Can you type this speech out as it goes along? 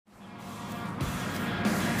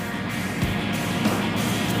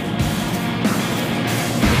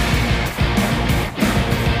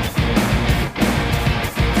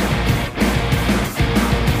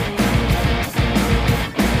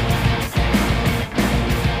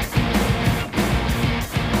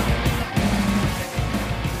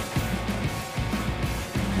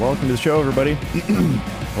welcome to the show, everybody.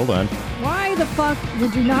 Hold on. Why the fuck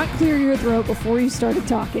would you not clear your throat before you started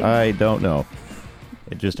talking? I don't know.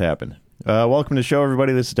 It just happened. Welcome to the show,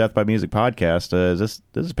 everybody. This is Death by Music podcast. This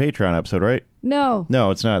is a Patreon episode, right? No.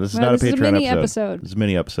 No, it's not. This is not a This is Patreon a mini episode. episode. This is a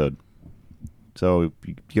mini episode. So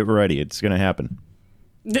get ready. It's going to happen.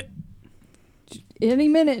 Any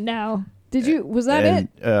minute now. Was that it?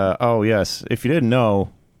 Oh, yes. If you didn't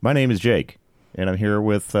know, my name is Jake, and I'm here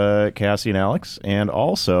with Cassie and Alex, and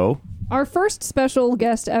also... Our first special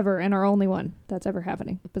guest ever, and our only one that's ever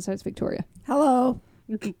happening, besides Victoria. Hello.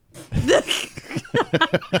 Jake,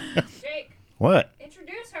 What?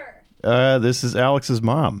 introduce her. This is Alex's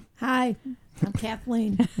mom, Hi. I'm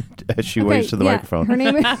Kathleen. as she waves to the microphone. Her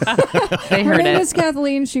name is, They her heard name it. is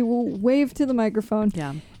Kathleen. She will wave to the microphone.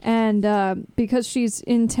 Yeah. And because she's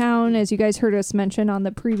in town, as you guys heard us mention on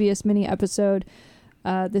the previous mini episode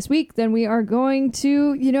this week, then we are going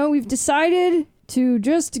to, we've decided to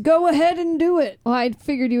just go ahead and do it. Well, I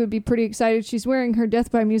figured you would be pretty excited. She's wearing her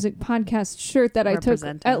Death by Music podcast shirt that I took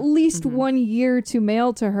at least 1 year to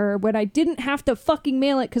mail to her when I didn't have to fucking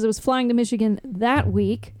mail it because I was flying to Michigan that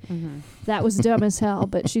week. That was dumb as hell,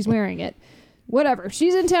 but she's wearing it. Whatever.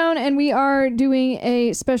 She's in town, and we are doing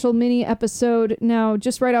a special mini episode. Now,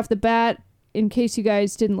 just right off the bat, in case you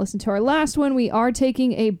guys didn't listen to our last one, we are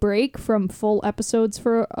taking a break from full episodes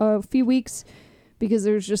for a few weeks because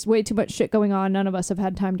there's just way too much shit going on. None of us have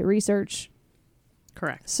had time to research.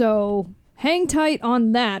 Correct. So hang tight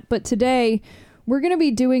on that. But today, we're going to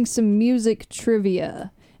be doing some music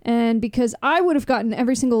trivia. And because I would have gotten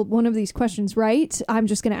every single one of these questions right, I'm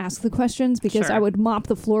just going to ask the questions because Sure. I would mop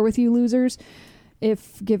the floor with you losers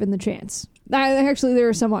if given the chance. Actually, there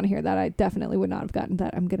are some on here that I definitely would not have gotten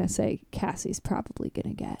that I'm going to say Cassie's probably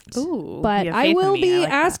going to get. Ooh. But you have I faith in will me. be I like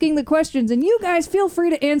that. asking the questions, and you guys feel free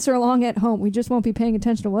to answer along at home. We just won't be paying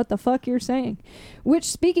attention to what the fuck you're saying. Which,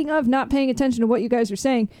 speaking of not paying attention to what you guys are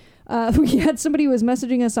saying, we had somebody who was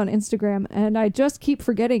messaging us on Instagram, and I just keep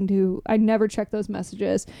forgetting to. I never check those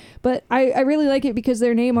messages, but I really like it because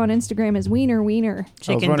their name on Instagram is Wiener. I was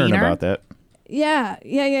Chicken wondering Diener? about that.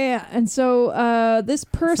 Yeah. And so this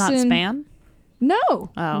person, It's not spam? no,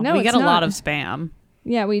 Oh, no, we it's get a lot not. of spam.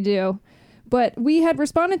 Yeah, we do. But we had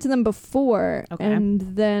responded to them before, Okay. and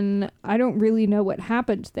then I don't really know what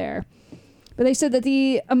happened there. But they said that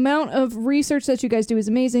the amount of research that you guys do is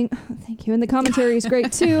amazing. Thank you. And the commentary is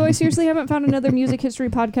great, too. I seriously haven't found another music history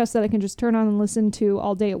podcast that I can just turn on and listen to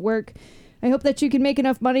all day at work. I hope that you can make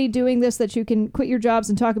enough money doing this that you can quit your jobs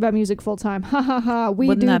and talk about music full time. Ha ha ha. We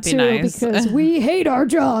Wouldn't do that be too nice? because we hate our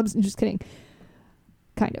jobs. I'm just kidding.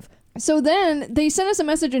 Kind of. So then they sent us a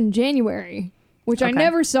message in January, which I Okay.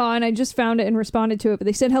 never saw, and I just found it and responded to it. But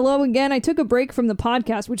they said, hello again. I took a break from the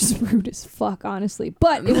podcast, which is rude as fuck, honestly.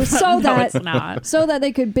 But it was so No, that it's not. so that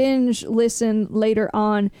they could binge listen later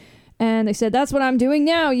on. And they said, that's what I'm doing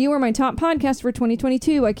now. You are my top podcast for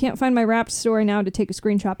 2022. I can't find my Wrapped story now to take a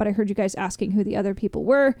screenshot, but I heard you guys asking who the other people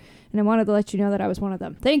were, and I wanted to let you know that I was one of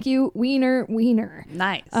them. Thank you, Wiener.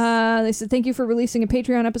 Nice. They said, thank you for releasing a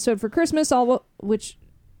Patreon episode for Christmas, which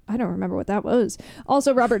I don't remember what that was.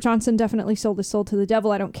 Also, Robert Johnson definitely sold his soul to the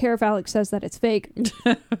devil. I don't care if Alex says that it's fake.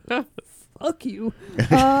 Fuck you.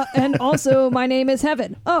 And also, my name is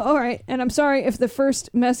Heaven. Oh, all right. And I'm sorry if the first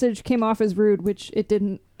message came off as rude, which it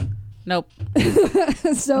didn't. Nope.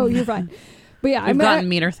 So you're fine. But yeah, We've gotten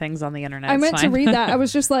meaner things on the internet. I It's meant to fine. read that. I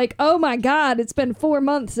was just like, oh my God, it's been 4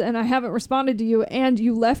 months and I haven't responded to you. And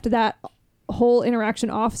you left that whole interaction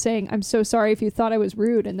off saying, I'm so sorry if you thought I was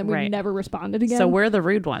rude. And then we Right. never responded again. So we're the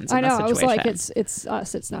rude ones in I know. this I was situation. like, it's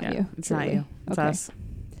us. It's not Yeah, you. It's not truly. you. It's Okay. us.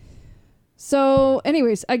 So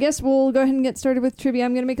anyways, I guess we'll go ahead and get started with trivia.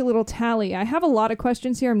 I'm going to make a little tally. I have a lot of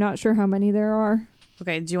questions here. I'm not sure how many there are.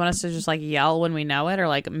 Okay, do you want us to just like yell when we know it or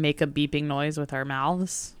like make a beeping noise with our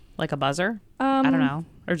mouths? Like a buzzer? I don't know.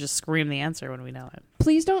 Or just scream the answer when we know it.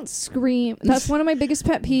 Please don't scream. That's one of my biggest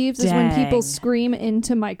pet peeves is when people Dang. scream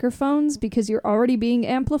into microphones because you're already being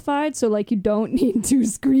amplified. So like you don't need to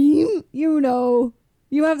scream. You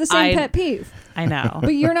have the same pet peeve. I know.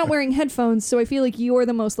 But you're not wearing headphones, so I feel like you're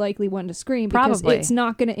the most likely one to scream because Probably. it's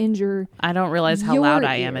not going to injure. I don't realize how your loud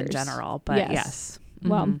I am in ears. general, but Yes. yes.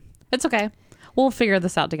 Well- Mhm. It's okay. We'll figure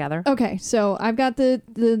this out together. Okay, so I've got the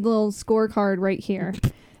little scorecard right here.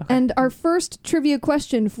 And our first trivia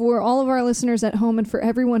question for all of our listeners at home and for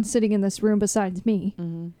everyone sitting in this room besides me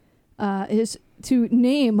is to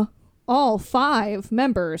name all 5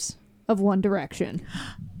 members of One Direction.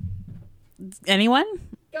 Anyone?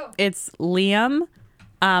 Go. It's Liam,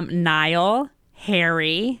 Niall,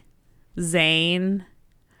 Harry, Zayn,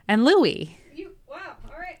 and Louis. Wow,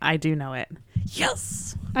 all right. I do know it.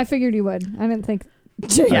 Yes. I figured you would. I didn't think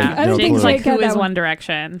Jake. Yeah, I don't think clue. Jake's like, Jake had who that is one. One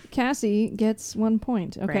Direction? Cassie gets 1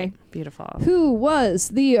 point. Okay. Great. Beautiful. Who was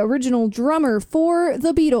the original drummer for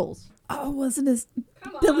the Beatles? Oh, wasn't his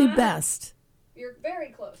Billy Best? You're very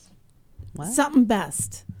close. What? Something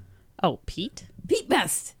Best. Oh, Pete? Pete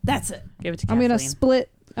Best. That's it. Give it to I'm Kathleen. going to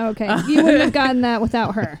split. Okay. You wouldn't have gotten that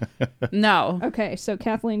without her. No. Okay, so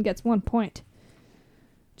Kathleen gets 1 point.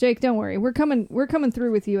 Jake, don't worry. We're coming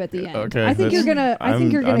through with you at the end. Okay, I think you're that's- gonna I'm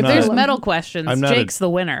kill not- There's him. medal questions. I'm not a- Jake's the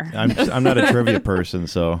winner. I'm not a trivia person,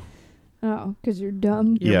 so Oh, because you're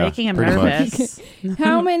dumb. You're Yeah, making him pretty much. nervous.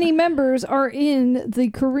 How many members are in the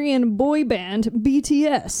Korean boy band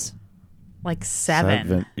BTS? Like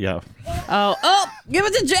seven. Yeah. Oh, give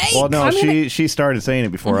it to Jake. Well, no, I'm gonna- she started saying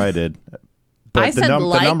it before I did. But I said the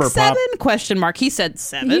like number seven? popped. Question mark. He said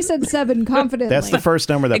seven. He said 7 confidently. That's the first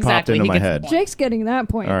number that Exactly, popped into he my gets the head. point. Jake's getting that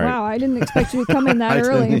point. All right. Wow, I didn't expect you to come in that I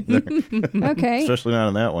early. didn't either. Okay. Especially not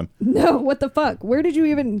on that one. No, what the fuck? Where did you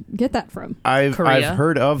even get that from? I've Korea.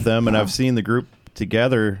 heard of them and I've seen the group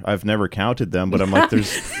together. I've never counted them, but I'm like,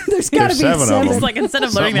 there's There's got to be 7 of 7. them. It's like instead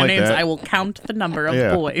of learning their Something like names, that. I will count the number of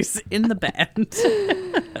Yeah. boys in the band.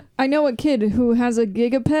 I know a kid who has a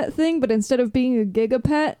Gigapet thing, but instead of being a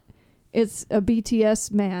Gigapet, it's a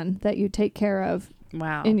BTS man that you take care of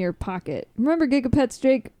Wow. in your pocket. Remember Gigapets,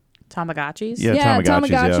 Jake? Tamagotchis? Yeah,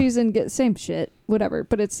 Tamagotchis, and get same shit, whatever.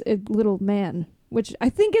 But it's a little man, which I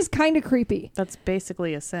think is kind of creepy, That's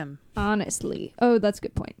basically a sim. honestly. Oh, that's a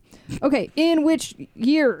good point. Okay, in which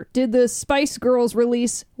year did the Spice Girls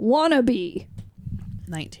release "Wannabe"?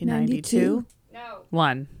 1992? No,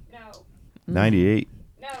 One. no, 98.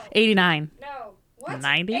 no, 89. no. What?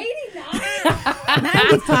 90? 89?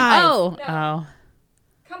 95. Oh. No. Oh.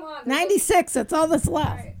 Come on. 96. That's all that's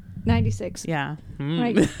left. 96. Yeah.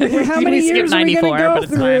 Like, Hmm. how many We skipped years are we 94, going to but go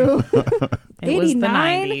it's fine. through? It was the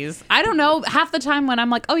 89? 90s. I don't know. Half the time when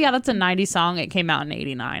I'm like, oh, yeah, that's a 90s song, it came out in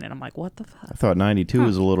 89. And I'm like, what the fuck? I thought 92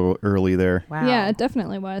 was a little early there. Wow. Yeah, it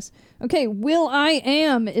definitely was. Okay, Will I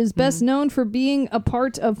Am is best known for being a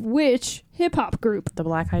part of which hip hop group? The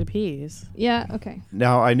Black Eyed Peas. Yeah, okay.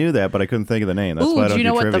 Now, I knew that, but I couldn't think of the name. That's why I Ooh, don't do you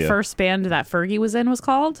know what trivia. the first band that Fergie was in was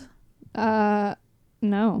called? No.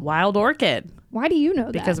 Wild Orchid. Why do you know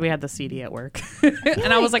that? Because we had the CD at work.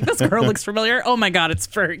 And I was like, this girl looks familiar. Oh my God, it's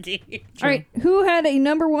Fergie. All right, who had a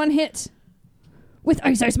 #1 hit with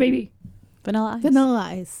Ice Ice Baby? Vanilla Ice. Vanilla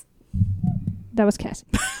Ice. That was Cassie.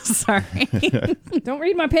 Sorry. Don't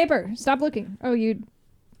read my paper. Stop looking. Oh, you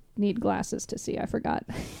need glasses to see. I forgot.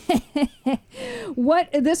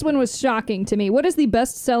 This one was shocking to me. What is the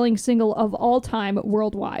best-selling single of all time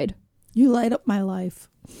worldwide? You Light Up My Life.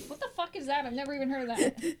 What the fuck is that? I've never even heard of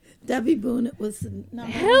that. Debbie Boone. It was the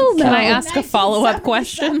number Hell no. Can I ask a follow-up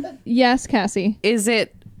question? Yes, Cassie. Was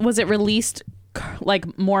it released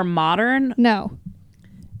like more modern? No.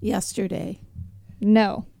 yesterday.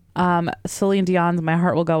 No. Celine Dion's "My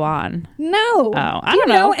Heart Will Go On." No. Oh, I Do you don't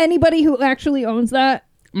know. anybody who actually owns that?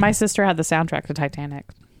 My sister had the soundtrack to Titanic.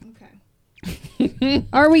 Okay.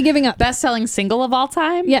 Are we giving up? Best-selling single of all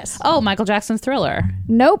time? Yes. Oh, Michael Jackson's "Thriller."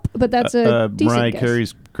 Nope, but that's a decent Mariah guess.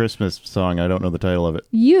 Carey's Christmas song. I don't know the title of it.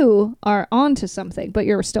 You are onto something, but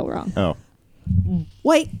you're still wrong. Oh.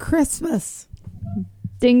 White Christmas.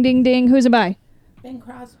 Ding, ding, ding. Who's it by? Bing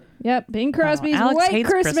Crosby. Yep, Bing Crosby's Alex White hates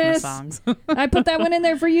Christmas. songs. I put that one in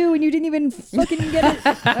there for you, and you didn't even fucking get it.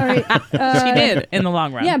 All right. She did in the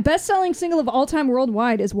long run. Yeah, best-selling single of all time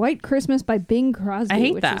worldwide is "White Christmas" by Bing Crosby. I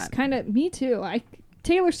hate which that. is kind of me too.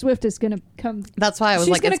 Taylor Swift is gonna come. That's why I was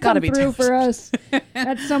She's like, gonna it's got to come be through Taylor for us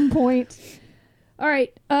at some point. All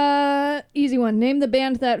right, easy one. Name the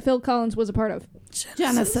band that Phil Collins was a part of.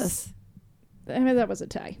 Genesis. I mean, that was a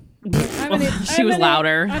tie. She was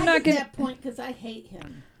louder. I'm I not get gonna. that point because I hate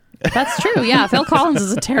him. That's true. Yeah, Phil Collins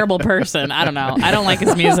is a terrible person. I don't know. I don't like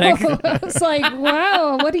his music. It's like,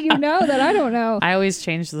 wow, what do you know that I don't know? I always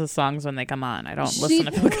change the songs when they come on. I don't She- listen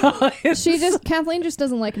to Phil Collins. Kathleen just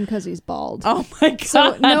doesn't like him because he's bald. Oh my god.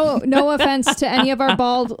 So no offense to any of our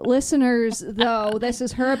bald listeners, though. This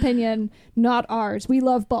is her opinion, not ours. We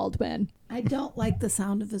love bald men. I don't like the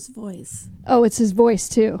sound of his voice. Oh, it's his voice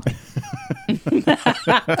too.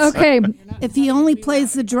 Okay, If he only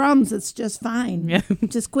plays the drums, it's just fine. Yeah.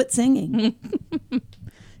 Just quit singing. You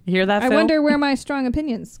hear that, I Phil? wonder where my strong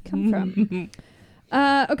opinions come from.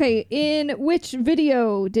 Okay, in which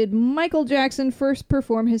video did Michael Jackson first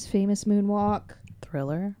perform his famous moonwalk?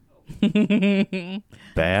 Thriller.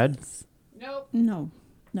 Bad? Nope. No,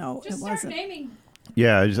 it Just start wasn't. naming.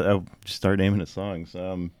 Yeah, I'll just start naming the songs.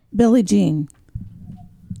 Billie Jean.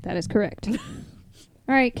 That is correct.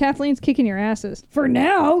 All right, Kathleen's kicking your asses. For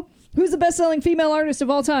now, who's the best-selling female artist of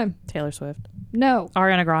all time? Taylor Swift. No.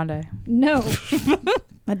 Ariana Grande. No.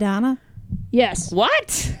 Madonna. Yes.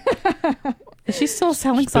 What? Is she still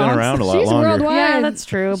selling She's been songs? around a lot She's longer. worldwide. Yeah, that's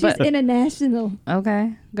true. She's But international.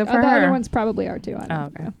 okay, good for The her. other ones probably are too. I don't Oh,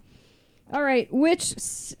 okay. know. All right.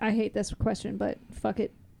 I hate this question, but fuck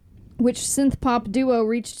it. Which synth pop duo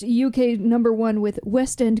reached UK #1 with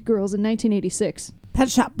West End Girls in 1986? Pet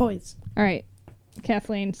Shop Boys. All right.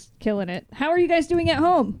 Kathleen's killing it. How are you guys doing at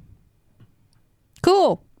home?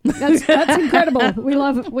 Cool. That's incredible. We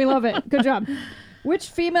love it. Good job. Which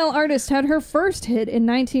female artist had her first hit in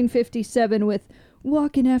 1957 with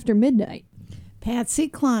Walking After Midnight? Patsy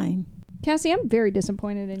Cline. Cassie, I'm very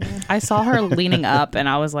disappointed in you. I saw her leaning up, and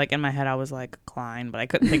I was like, in my head, I was like, Klein, but I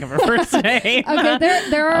couldn't think of her first name. Okay,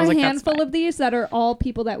 there I are was a like, that's handful fine. of these that are all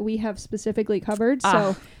people that we have specifically covered.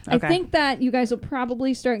 So I okay. think that you guys will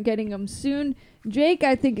probably start getting them soon. Jake,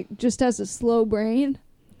 I think, just has a slow brain.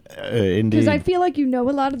 Indeed. Because I feel like you know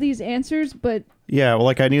a lot of these answers, but Yeah, well,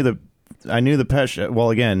 like I knew the Pet Shop.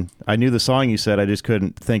 Well, again, I knew the song you said. I just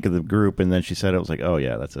couldn't think of the group, and then she said it. I was like, oh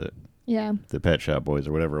yeah, that's it. yeah. The Pet Shop Boys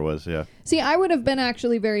or whatever it was. Yeah. See, I would have been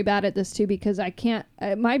actually very bad at this too because I can't.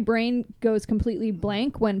 My brain goes completely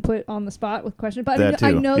blank when put on the spot with questions. But That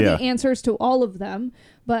I too, know yeah. the answers to all of them,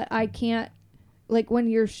 but I can't. Like when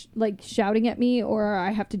you're like shouting at me, or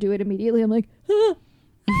I have to do it immediately. I'm like, ah,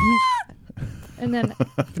 and then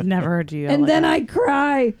Never heard you. and like then that. I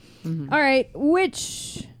cry. All right,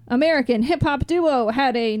 which American hip hop duo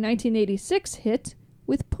had a 1986 hit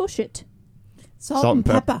with "Push It"? Salt and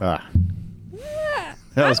Pepper. Ah.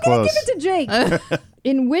 That was I'm gonna close. give it to Jake.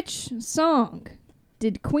 In which song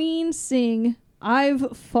did Queen sing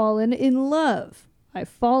 "I've Fallen in Love"? I've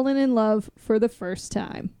fallen in love for the first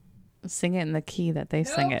time. Sing it in the key that they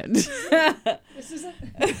sing it.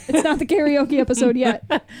 It's not the karaoke episode yet.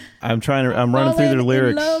 I'm running through their Fallen lyrics.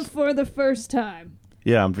 in love for the first time.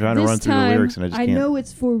 Yeah, I'm trying to This run through the time, lyrics, and I just can't. know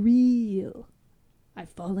it's for real. I've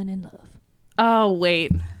fallen in love. Oh,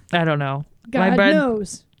 wait. I don't know. God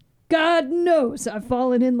knows. God knows I've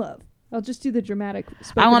fallen in love. I'll just do the dramatic.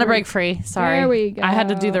 I want to word. break free. Sorry. There we go. I had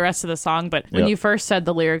to do the rest of the song, but when Yep. you first said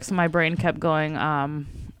the lyrics, my brain kept going,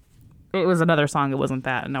 it was another song. It wasn't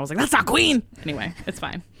that. And I was like, that's not Queen. Anyway, it's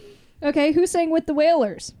fine. Okay, who sang with the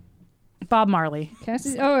Wailers? Bob Marley.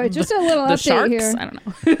 Cassie. Oh, just a little The update Sharks? here. I don't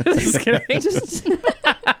know. Just kidding. Just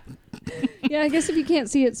yeah, I guess if you can't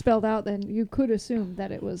see it spelled out, then you could assume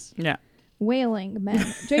that it was Yeah. wailing men.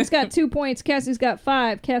 Jake's got 2 points. Cassie's got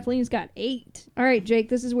 5. Kathleen's got 8. All right, Jake,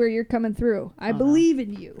 this is where you're coming through. I believe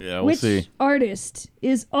in you. Yeah, we'll Which see. artist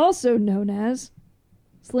is also known as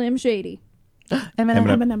Slim Shady?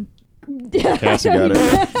 Eminem. Cassie got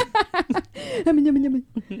it.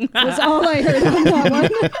 That's all I heard on that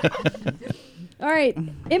one. All right,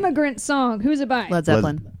 Immigrant Song. Who's it by? Led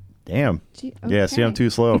Zeppelin. Damn. Gee, Yeah, see, I'm okay. too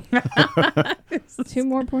slow. 2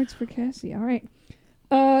 more points for Cassie. All right.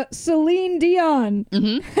 Celine Dion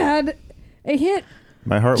had a hit.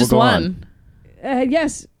 My heart Just will go one.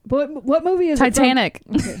 Yes. But what movie is Titanic.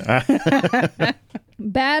 it from?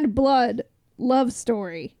 Bad Blood, Love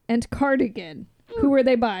Story, and Cardigan. Who were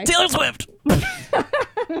they by? Taylor Swift.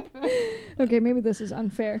 Okay, maybe this is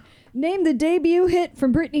unfair. Name the debut hit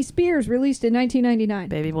from Britney Spears released in 1999.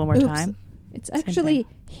 Baby, one more Oops. time. It's actually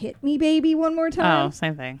Hit Me Baby One More Oh, Time.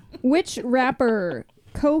 same thing. Which rapper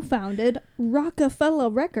co-founded Rockefeller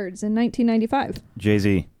Records in 1995?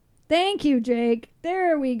 Jay-Z. Thank you, Jake.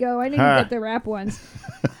 There we go. I didn't Ha. get the rap ones.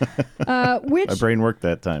 My Which brain worked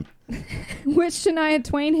that time. Shania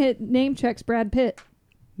Twain hit name checks Brad Pitt?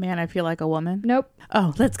 Man, I feel like a woman. Nope.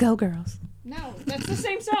 Oh, let's go, girls. No, that's the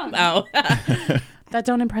same song. Oh. That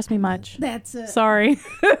don't impress me much. That's it. Sorry.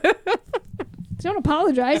 Don't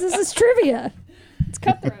apologize. This is trivia. It's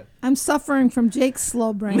cutthroat. I'm suffering from Jake's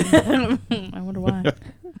slow brain. I wonder why.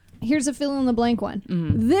 Here's a fill in the blank one.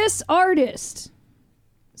 Mm-hmm. This artist,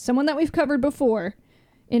 someone that we've covered before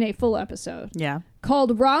in a full episode, Yeah.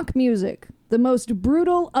 called rock music the most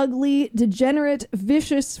brutal, ugly, degenerate,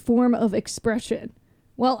 vicious form of expression,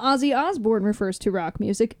 while Ozzy Osbourne refers to rock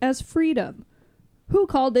music as freedom. Who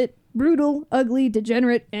called it brutal, ugly,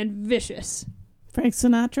 degenerate, and vicious? Frank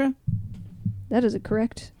Sinatra. That is a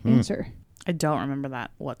correct answer. I don't remember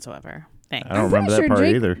that whatsoever. Thanks. I don't remember that part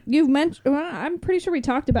Jake, either. You've mentioned. Well, I'm pretty sure we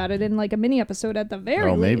talked about it in like a mini episode at the very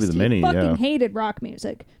Oh, least. maybe the He mini, fucking yeah. hated rock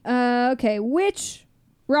music. Okay, which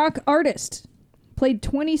rock artist played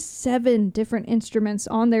 27 different instruments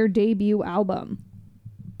on their debut album?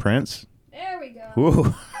 Prince. There we go.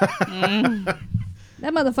 Ooh.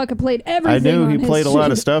 That motherfucker played everything. I knew on he his played a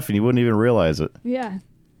lot of shit. stuff, and you wouldn't even realize it. Yeah.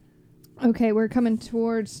 Okay, we're coming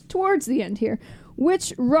towards the end here.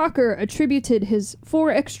 Which rocker attributed his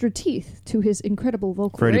 4 extra teeth to his incredible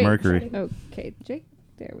vocal Freddie range? Mercury. Okay, Jake.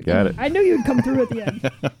 There we Got go. it. I knew you'd come through at the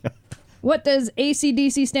end. What does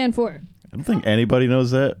AC/DC stand for? I don't think anybody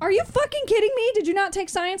knows that. Are you fucking kidding me? Did you not take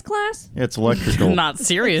science class? Yeah, it's electrical. Not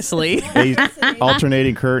seriously.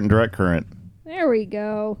 Alternating current and direct current. There we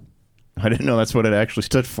go. I didn't know that's what it actually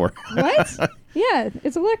stood for. What? Yeah,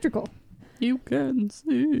 it's electrical. You can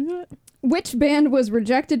see it. Which band was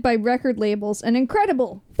rejected by record labels an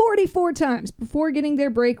incredible 44 times before getting their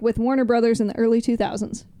break with Warner Brothers in the early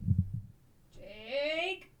 2000s?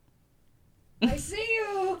 Jake, I see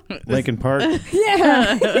you. Linkin Park.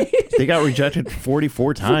 Yeah. They got rejected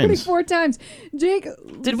 44 times. 44 times. Jake,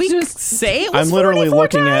 Did we just say it was I'm literally 44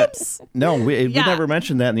 looking times? at. No, we Yeah. never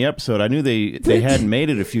mentioned that in the episode. I knew they hadn't made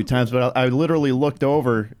it a few times, but I literally looked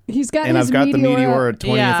over he's got and his I've got the Meteora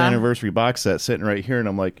 20th Yeah. anniversary box set sitting right here, and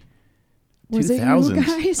I'm like, Was it you 2000s.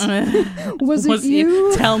 guys? Was it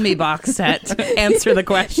you? Tell me, box set. Answer the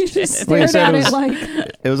question. You just Like I stared said, at it it was- like...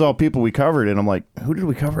 It was all people we covered, and I'm like, who did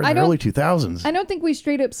we cover in I the don't- early 2000s? I don't think we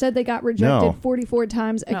straight up said they got rejected No. 44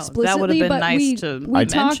 times No, explicitly, that would have been but nice we, to we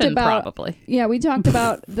talked mention, about probably. Yeah, we talked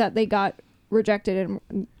about that they got rejected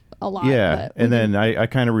in a lot. Yeah, but we and then didn't- I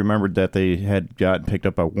kind of remembered that they had gotten picked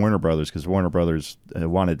up by Warner Brothers because Warner Brothers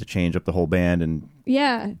wanted to change up the whole band, and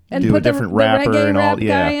yeah, and do a put different the rapper reggae and all- rap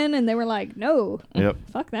yeah. guy in, and they were like, no, yep.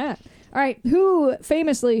 fuck that. All right, who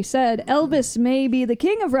famously said Elvis may be the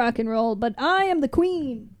king of rock and roll, but I am the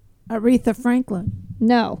queen? Aretha Franklin.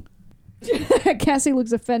 No. Cassie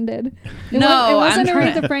looks offended. It No, it I'm wasn't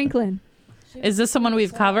trying- Aretha Franklin. Is this someone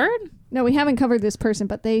we've covered? No, we haven't covered this person,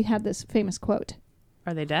 but they had this famous quote.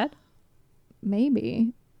 Are they dead?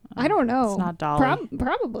 Maybe. I don't know. It's not Dolly.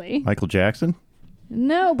 Probably. Michael Jackson.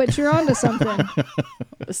 No, but you're onto something.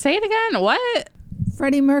 Say it again. What?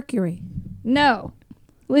 Freddie Mercury. No.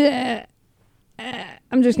 I'm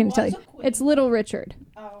just going to tell you. It's Little Richard.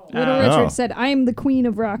 Little Oh. Richard said, I am the queen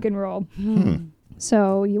of rock and roll.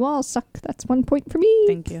 So you all suck. That's 1 point for me.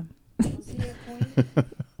 Thank you.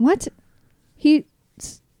 What? He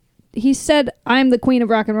said, I'm the queen of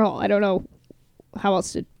rock and roll. I don't know how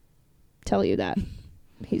else to tell you that.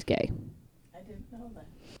 He's gay. I didn't know that.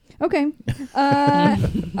 Okay.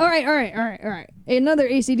 All right. Another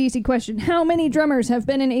AC/DC question. How many drummers have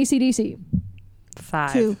been in AC/DC?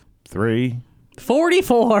 5. 2. 3.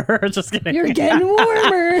 44. Just kidding. You're getting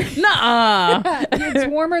warmer. Nuh-uh. It's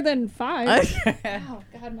warmer than 5. Oh,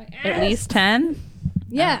 God, my ass. At least 10?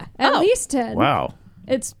 Yeah, at Oh. least 10. Wow.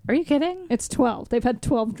 It's Are you kidding? 12. They've had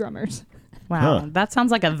 12 drummers. Wow. Huh. That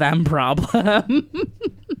sounds like a them problem.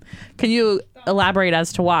 Can you elaborate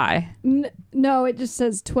as to why? No, it just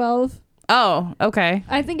says 12. Oh, okay.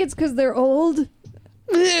 I think it's because they're old.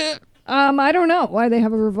 I don't know why they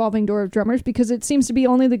have a revolving door of drummers, because it seems to be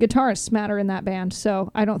only the guitarists matter in that band.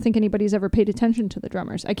 So I don't think anybody's ever paid attention to the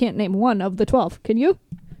drummers. I can't name one of the 12. Can you?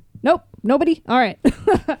 Nope. Nobody? All right.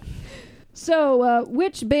 So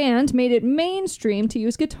which band made it mainstream to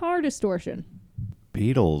use guitar distortion?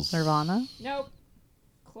 Beatles. Nirvana? Nope.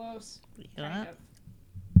 Close. Yeah.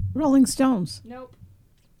 Rolling Stones. Nope.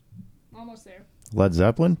 Almost there. Led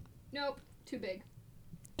Zeppelin. Nope. Too big.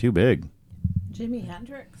 Too big. Jimi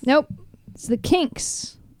Hendrix. Nope. It's the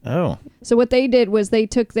Kinks. Oh. So what they did was they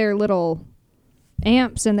took their little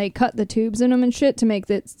amps and they cut the tubes in them and shit to make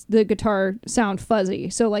the guitar sound fuzzy.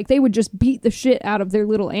 So like they would just beat the shit out of their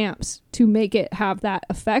little amps to make it have that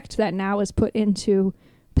effect that now is put into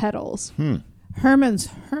pedals. Herman's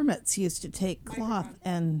Hermits used to take cloth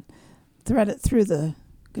and thread it through the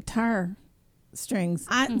guitar strings.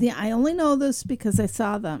 I only know this because I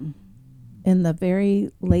saw them in the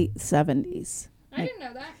very late 70s. I didn't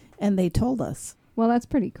know that. And they told us. Well, that's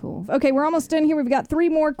pretty cool. Okay, we're almost done here. We've got 3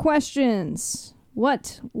 more questions.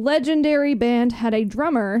 What legendary band had a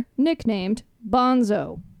drummer nicknamed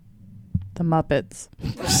Bonzo? The Muppets.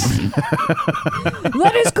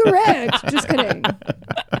 That is correct. Just kidding.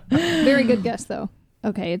 Very good guess, though.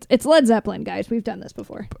 Okay, it's Led Zeppelin, guys. We've done this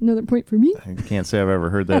before. Another point for me. I can't say I've ever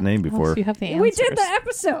heard that name before. You have the answers. We did the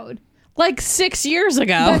episode. Like 6 years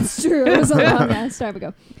ago. That's true. It was a long ass time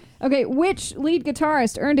ago. Okay, which lead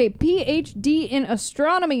guitarist earned a PhD in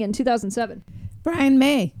astronomy in 2007? Brian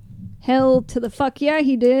May. Hell to the fuck yeah,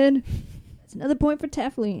 he did. That's another point for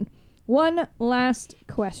Tefleen. One last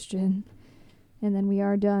question, and then we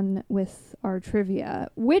are done with our trivia.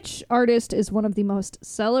 Which artist is one of the most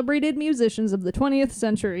celebrated musicians of the 20th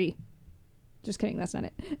century? Just kidding, that's not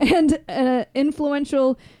it. And an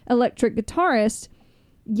influential electric guitarist,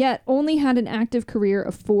 yet only had an active career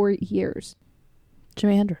of 4 years.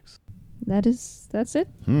 Jimi Hendrix. That's it.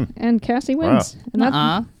 And Cassie wins.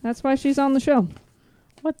 Wow. And that's why she's on the show.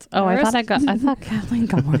 What? Oh, I thought Kathleen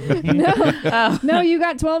got one. No, no, you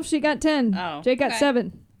got 12. She got 10. Oh, Jake got okay.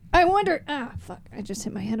 7. I wonder. Fuck! I just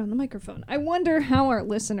hit my head on the microphone. I wonder how our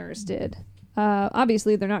listeners did.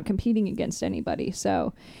 Obviously, they're not competing against anybody,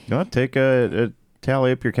 so. Take a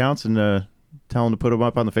tally up your counts and tell them to put them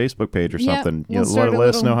up on the Facebook page or something. Let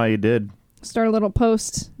us know how you did. Start a little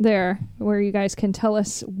post there where you guys can tell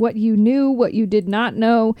us what you knew, what you did not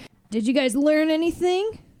know. Did you guys learn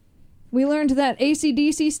anything? We learned that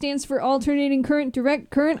AC/DC stands for alternating current, direct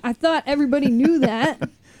current. I thought everybody knew that.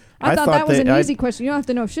 I thought that was an easy question. You don't have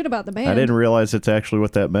to know shit about the band. I didn't realize it's actually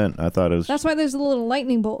what that meant. I thought it was... That's why there's a little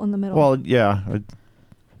lightning bolt in the middle. Well, yeah.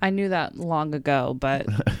 I knew that long ago, but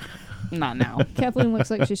not now. Kathleen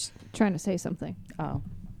looks like she's trying to say something. Oh.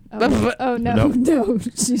 Oh, no, Nope. no.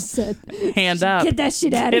 She said... Hand up. Get that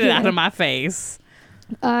shit out of Get here. it out of my face.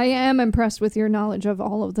 I am impressed with your knowledge of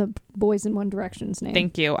all of the Boys in One Direction's names.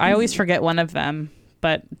 Thank you. I always forget one of them,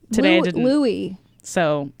 but today I didn't. Louis.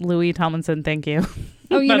 So, Louis Tomlinson, thank you.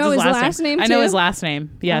 Oh, you know his last name too? I know his last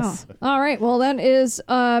name, yes. Oh. All right, well, that is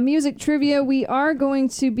music trivia. We are going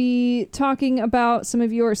to be talking about some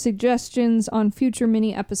of your suggestions on future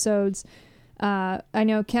mini episodes. I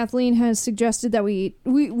know Kathleen has suggested that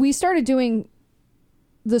we started doing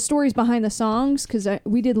the stories behind the songs, because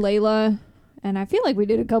we did Layla, and I feel like we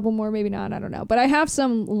did a couple more, maybe not, I don't know. But I have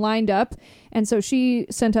some lined up, and so she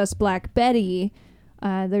sent us Black Betty.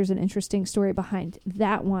 There's an interesting story behind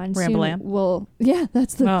that one. Ramble-am? Yeah,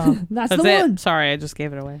 that's the that's the it. one. Sorry, I just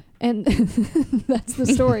gave it away. And that's the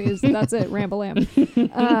story. That's it,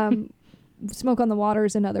 Ramble-am. Smoke on the Water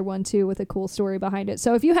is another one, too, with a cool story behind it.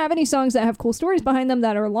 So if you have any songs that have cool stories behind them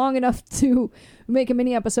that are long enough to make a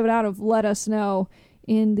mini episode out of, let us know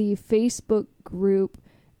in the Facebook group.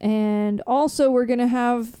 And also, we're going to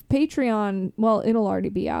have Patreon. Well, it'll already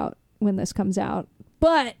be out when this comes out.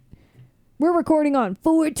 But we're recording on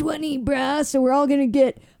 420, bruh, so we're all going to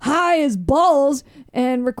get high as balls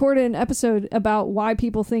and record an episode about why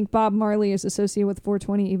people think Bob Marley is associated with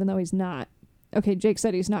 420, even though he's not. Okay, Jake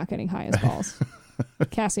said he's not getting high as balls.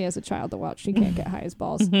 Cassie has a child to watch. She can't get high as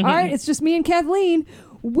balls. All right, it's just me and Kathleen.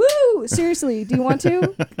 Woo! Seriously, do you want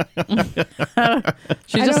to?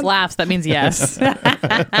 She just laughs. That means yes.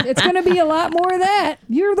 It's going to be a lot more of that.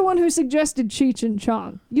 You're the one who suggested Cheech and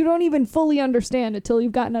Chong. You don't even fully understand until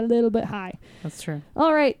you've gotten a little bit high. That's true.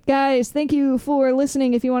 All right, guys. Thank you for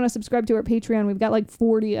listening. If you want to subscribe to our Patreon, we've got like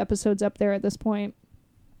 40 episodes up there at this point.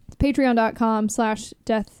 It's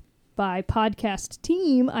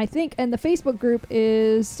patreon.com/deathbypodcastteam, I think. And the Facebook group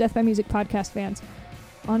is Death by Music Podcast Fans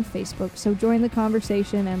on Facebook. So join the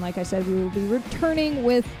conversation. And like I said, we will be returning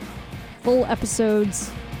with full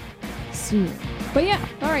episodes soon. But yeah,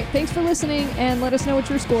 all right. Thanks for listening, and let us know what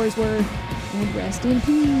your scores were. And rest in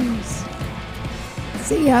peace.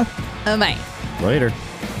 See ya. Oh, my. Later.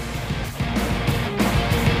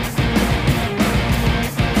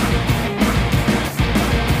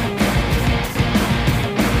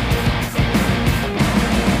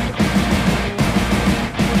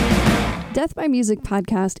 Death by Music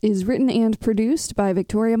podcast is written and produced by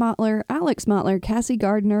Victoria Mottler, Alex Mottler, Cassie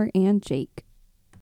Gardner, and Jake.